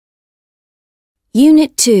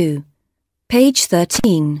Unit 2, page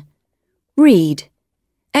 13. Read.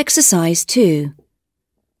 Exercise 2.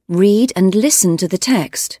 Read and listen to the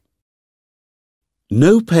text.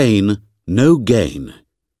 No pain, no gain.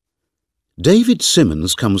 David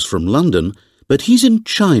Simmons comes from London, but he's in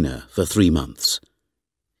China for 3 months.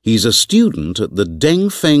 He's a student at the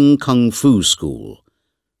Dengfeng Kung Fu School.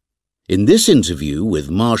 In this interview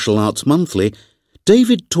with Martial Arts Monthly,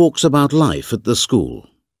 David talks about life at the school.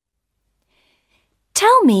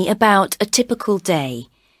 Tell me about a typical day.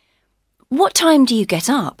 What time do you get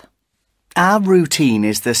up? Our routine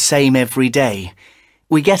is the same every day.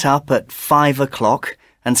 We get up at 5 o'clock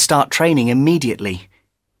and start training immediately.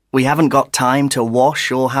 We haven't got time to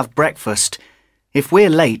wash or have breakfast. If we're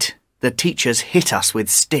late, the teachers hit us with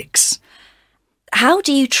sticks. How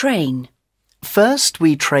do you train? First,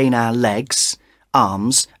 we train our legs,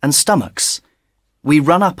 arms and stomachs. We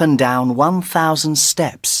run up and down 1,000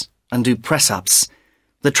 steps and do press-ups.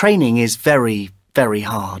 The training is very, very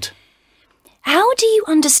hard. How do you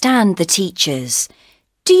understand the teachers?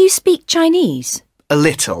 Do you speak Chinese? A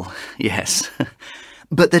little, yes.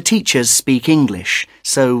 But the teachers speak English,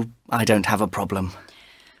 so I don't have a problem.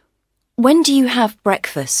 When do you have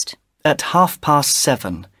breakfast? At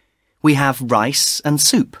 7:30. We have rice and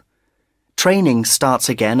soup. Training starts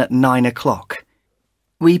again at 9 o'clock.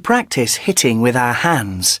 We practice hitting with our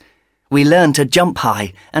hands. We learn to jump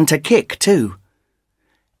high and to kick too.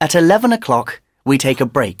 At 11 o'clock, we take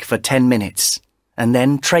a break for 10 minutes, and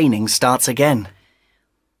then training starts again.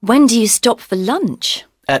 When do you stop for lunch?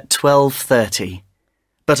 At 12:30.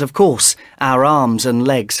 But of course, our arms and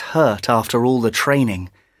legs hurt after all the training,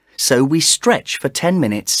 so we stretch for 10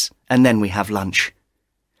 minutes and then we have lunch.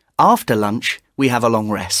 After lunch, we have a long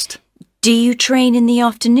rest. Do you train in the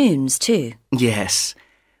afternoons too? Yes.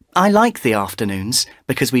 I like the afternoons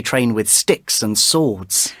because we train with sticks and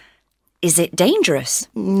swords. Is it dangerous?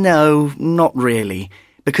 No, not really,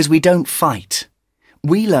 because we don't fight.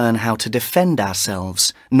 We learn how to defend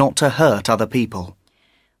ourselves, not to hurt other people.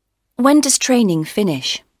 When does training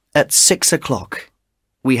finish? At 6 o'clock.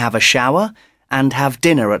 We have a shower and have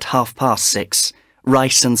dinner at 6:30,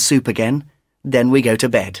 rice and soup again, then we go to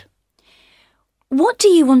bed. What do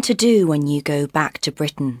you want to do when you go back to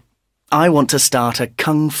Britain? I want to start a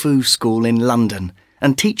Kung Fu school in London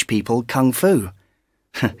and teach people Kung Fu.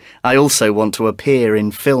 I also want to appear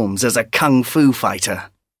in films as a Kung Fu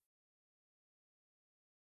fighter.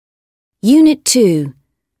 Unit 2,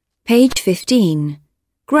 page 15.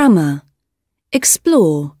 Grammar.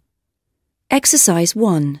 Explore. Exercise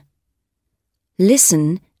 1.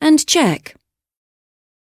 Listen and check.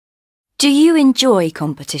 Do you enjoy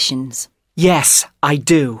competitions? Yes, I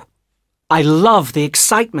do. I love the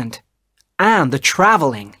excitement and the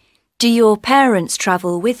traveling. Do your parents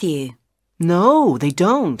travel with you? No, they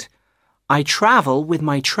don't. I travel with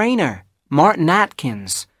my trainer, Martin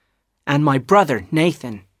Atkins, and my brother,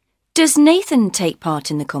 Nathan. Does Nathan take part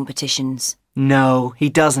in the competitions? No, he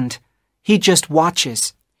doesn't. He just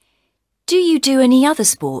watches. Do you do any other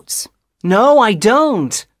sports? No, I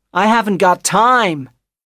don't. I haven't got time.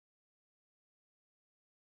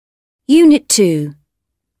 Unit 2,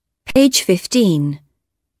 page 15.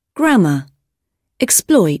 Grammar.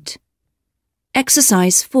 Exploit.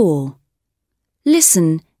 Exercise 4.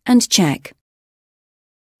 Listen and check.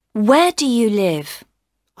 Where do you live?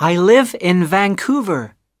 I live in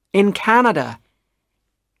Vancouver, in Canada.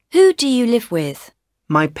 Who do you live with?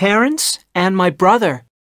 My parents and my brother.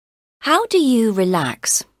 How do you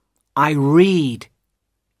relax? I read.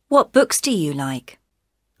 What books do you like?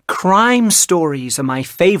 Crime stories are my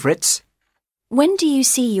favorites. When do you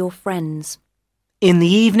see your friends? In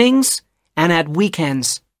the evenings and at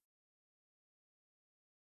weekends.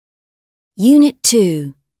 Unit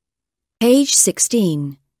 2, page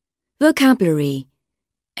 16. Vocabulary.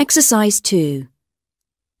 Exercise 2.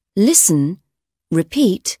 Listen,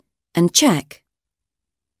 repeat, and check.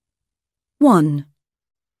 1,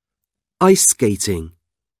 Ice skating,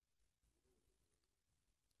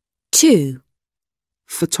 2,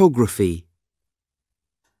 photography,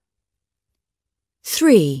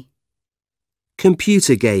 3,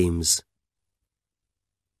 computer games,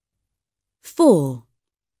 4,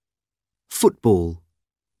 football,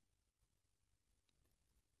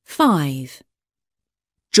 5,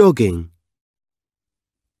 jogging,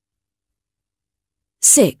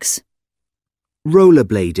 6,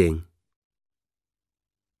 rollerblading,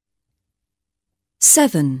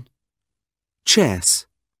 7, chess,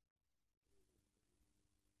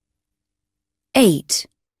 8.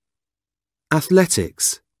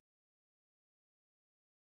 athletics.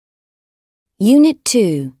 Unit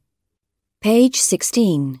 2, page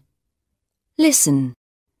 16. Listen.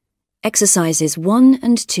 Exercises 1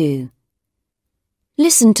 and 2.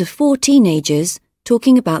 Listen to 4 teenagers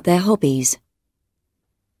talking about their hobbies.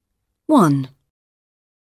 1.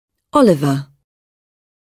 Oliver.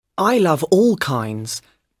 I love all kinds.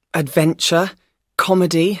 Adventure,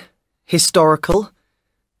 comedy, historical.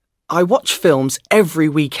 I watch films every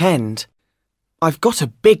weekend. I've got a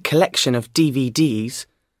big collection of DVDs.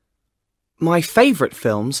 My favourite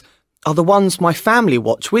films are the ones my family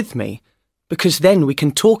watch with me, because then we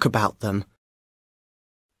can talk about them.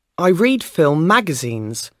 I read film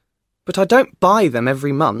magazines, but I don't buy them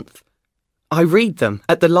every month. I read them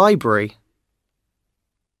at the library.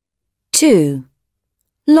 2.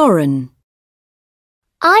 Lauren.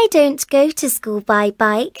 I don't go to school by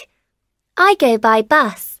bike. I go by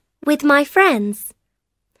bus with my friends.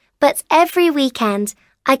 But every weekend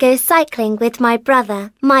I go cycling with my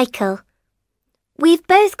brother, Michael. We've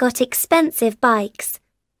both got expensive bikes.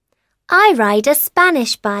 I ride a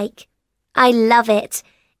Spanish bike. I love it.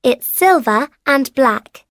 It's silver and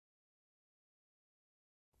black.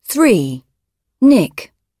 3.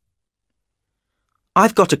 Nick.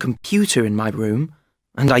 I've got a computer in my room,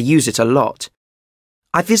 and I use it a lot.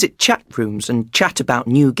 I visit chat rooms and chat about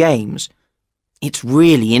new games. It's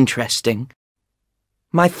really interesting.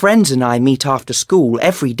 My friends and I meet after school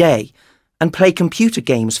every day and play computer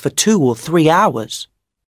games for 2 or 3 hours.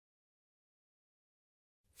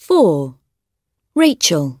 4.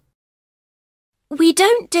 Rachel. We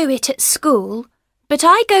don't do it at school, but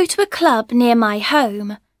I go to a club near my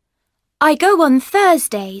home. I go on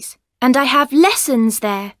Thursdays and I have lessons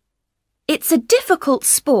there. It's a difficult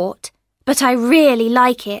sport, but I really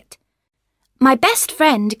like it. My best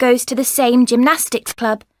friend goes to the same gymnastics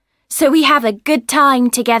club, so we have a good time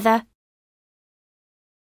together.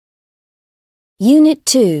 Unit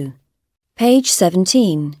 2, page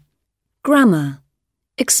 17. Grammar.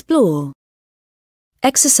 Explore.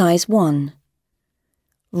 Exercise 1.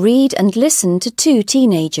 Read and listen to 2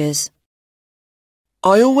 teenagers.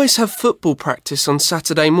 I always have football practice on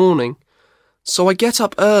Saturday morning, so I get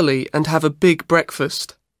up early and have a big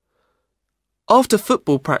breakfast. After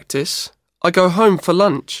football practice, I go home for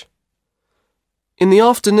lunch. In the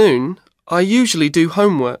afternoon, I usually do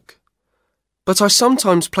homework, but I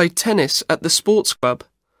sometimes play tennis at the sports club.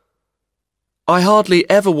 I hardly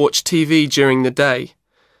ever watch TV during the day.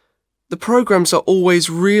 The programs are always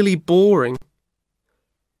really boring.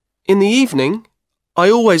 In the evening, I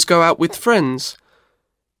always go out with friends.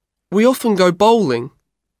 We often go bowling.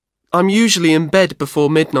 I'm usually in bed before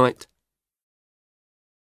midnight.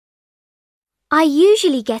 I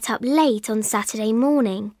usually get up late on Saturday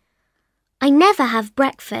morning. I never have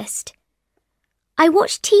breakfast. I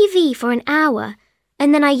watch TV for an hour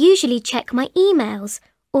and then I usually check my emails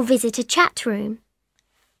or visit a chat room.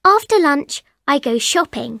 After lunch, I go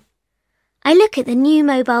shopping. I look at the new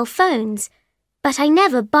mobile phones, but I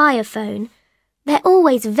never buy a phone. They're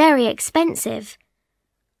always very expensive.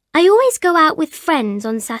 I always go out with friends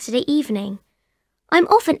on Saturday evening. I'm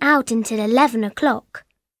often out until 11 o'clock.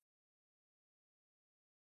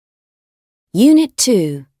 Unit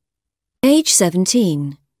 2, page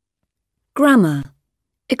 17. Grammar.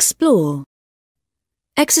 Explore.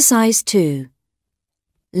 Exercise 2.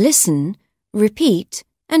 Listen, repeat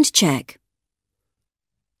and check.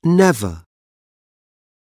 Never.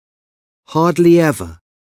 Hardly ever.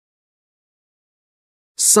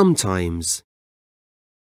 Sometimes.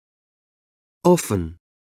 Often.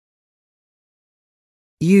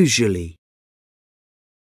 Usually.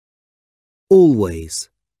 Always.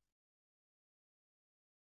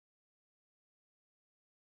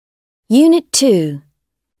 Unit 2,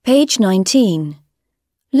 page 19.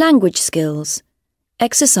 Language skills.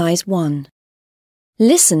 Exercise 1.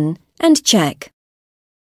 Listen and check.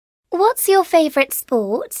 What's your favourite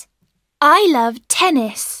sport? I love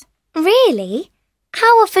tennis. Really?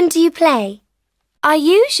 How often do you play? I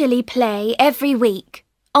usually play every week,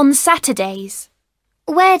 on Saturdays.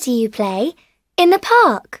 Where do you play? In the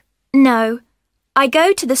park? No, I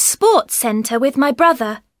go to the sports centre with my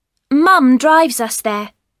brother. Mum drives us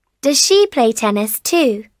there. Does she play tennis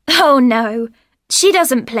too? Oh no, she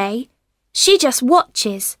doesn't play. She just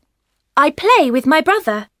watches. I play with my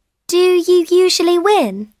brother. Do you usually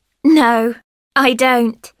win? No, I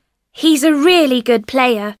don't. He's a really good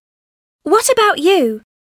player. What about you?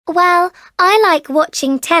 Well, I like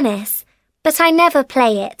watching tennis, but I never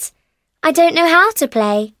play it. I don't know how to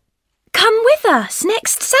play. Come with us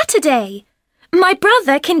next Saturday. My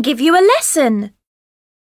brother can give you a lesson.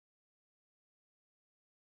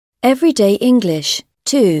 Everyday English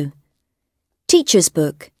 2. Teacher's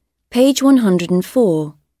Book, page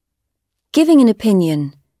 104. Giving an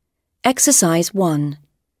opinion. Exercise 1.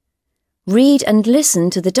 Read and listen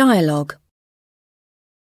to the dialogue.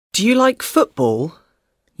 Do you like football?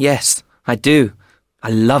 Yes, I do.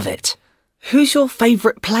 I love it. Who's your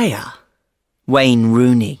favourite player? Wayne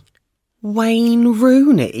Rooney. Wayne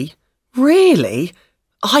Rooney? Really?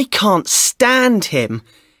 I can't stand him.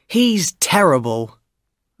 He's terrible.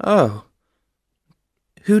 Oh.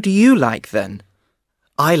 Who do you like then?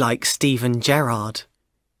 I like Steven Gerrard.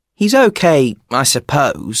 He's okay, I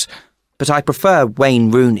suppose, but I prefer Wayne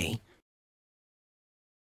Rooney.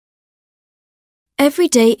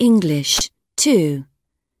 Everyday English 2.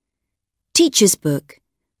 Teacher's Book,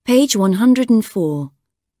 page 104.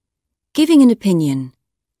 Giving an opinion.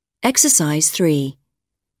 Exercise 3.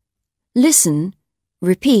 Listen,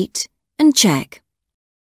 repeat, and check.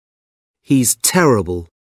 He's terrible.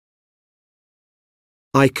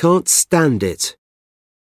 I can't stand it.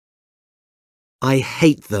 I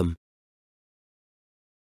hate them.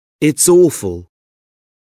 It's awful.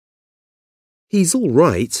 He's all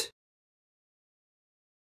right.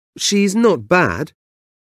 She's not bad.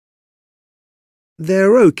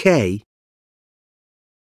 They're okay.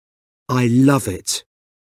 I love it.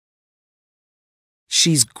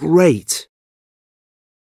 She's great.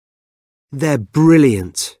 They're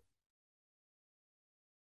brilliant.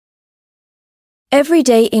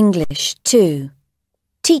 Everyday English 2.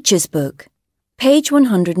 Teacher's Book, page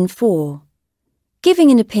 104.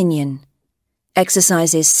 Giving an opinion.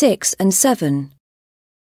 Exercises 6 and 7.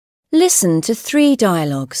 Listen to 3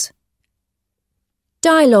 dialogues.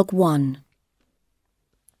 Dialogue 1.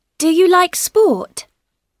 Do you like sport?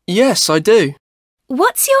 Yes, I do.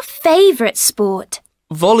 What's your favourite sport?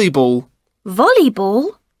 Volleyball.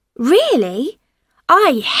 Volleyball? Really?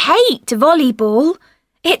 I hate volleyball.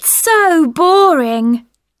 It's so boring.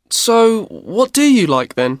 So, what do you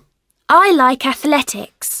like then? I like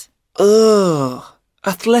athletics. Ugh,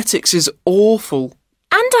 athletics is awful.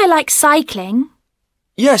 And I like cycling.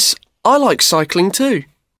 Yes, I like cycling too.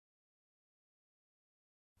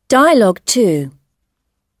 Dialogue 2.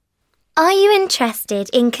 Are you interested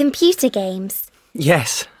in computer games?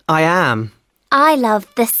 Yes, I am. I love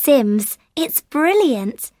The Sims. It's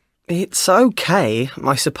brilliant. It's okay,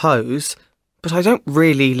 I suppose, but I don't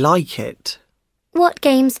really like it. What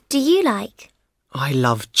games do you like? I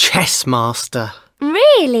love Chess Master.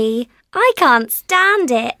 Really? I can't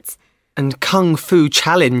stand it. And Kung Fu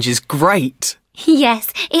Challenge is great.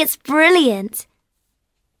 Yes, it's brilliant.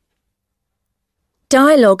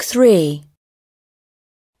 Dialogue 3.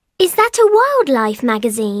 Is that a wildlife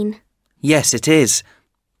magazine? Yes, it is.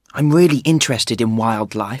 I'm really interested in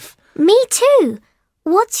wildlife. Me too.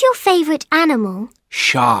 What's your favourite animal?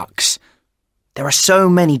 Sharks. There are so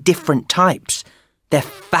many different types. They're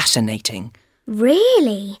fascinating.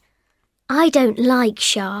 Really? I don't like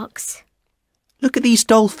sharks. Look at these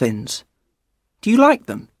dolphins. Do you like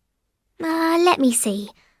them? Let me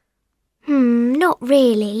see. Not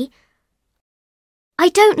really. I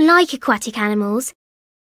don't like aquatic animals,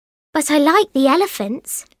 but I like the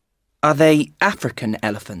elephants. Are they African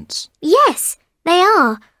elephants? Yes, they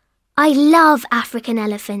are. I love African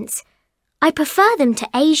elephants. I prefer them to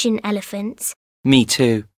Asian elephants. Me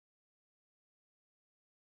too.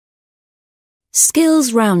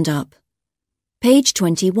 Skills Roundup, page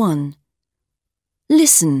 21.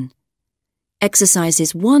 Listen.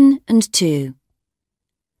 Exercises 1 and 2.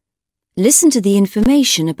 Listen to the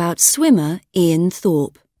information about swimmer Ian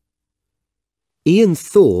Thorpe. Ian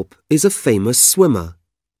Thorpe is a famous swimmer.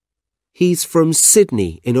 He's from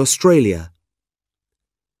Sydney in Australia.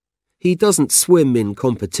 He doesn't swim in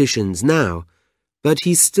competitions now, but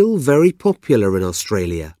he's still very popular in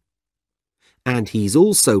Australia. And he's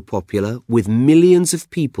also popular with millions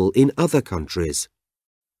of people in other countries.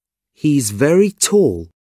 He's very tall,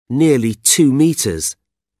 nearly 2 meters,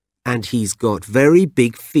 and he's got very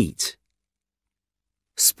big feet.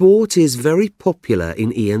 Sport is very popular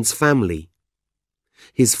in Ian's family.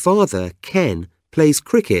 His father, Ken, plays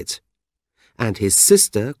cricket, and his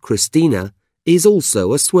sister, Christina, is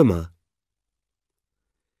also a swimmer.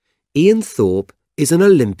 Ian Thorpe is an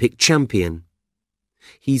Olympic champion.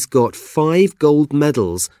 He's got 5 gold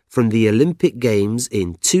medals from the Olympic Games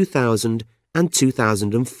in 2000 and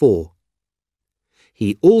 2004.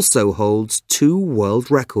 He also holds 2 world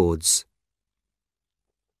records.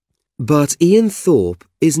 But Ian Thorpe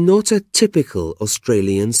is not a typical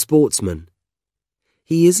Australian sportsman.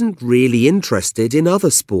 He isn't really interested in other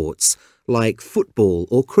sports like football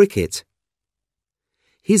or cricket.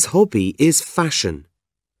 His hobby is fashion.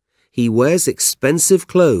 He wears expensive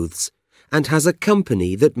clothes and has a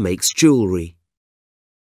company that makes jewellery.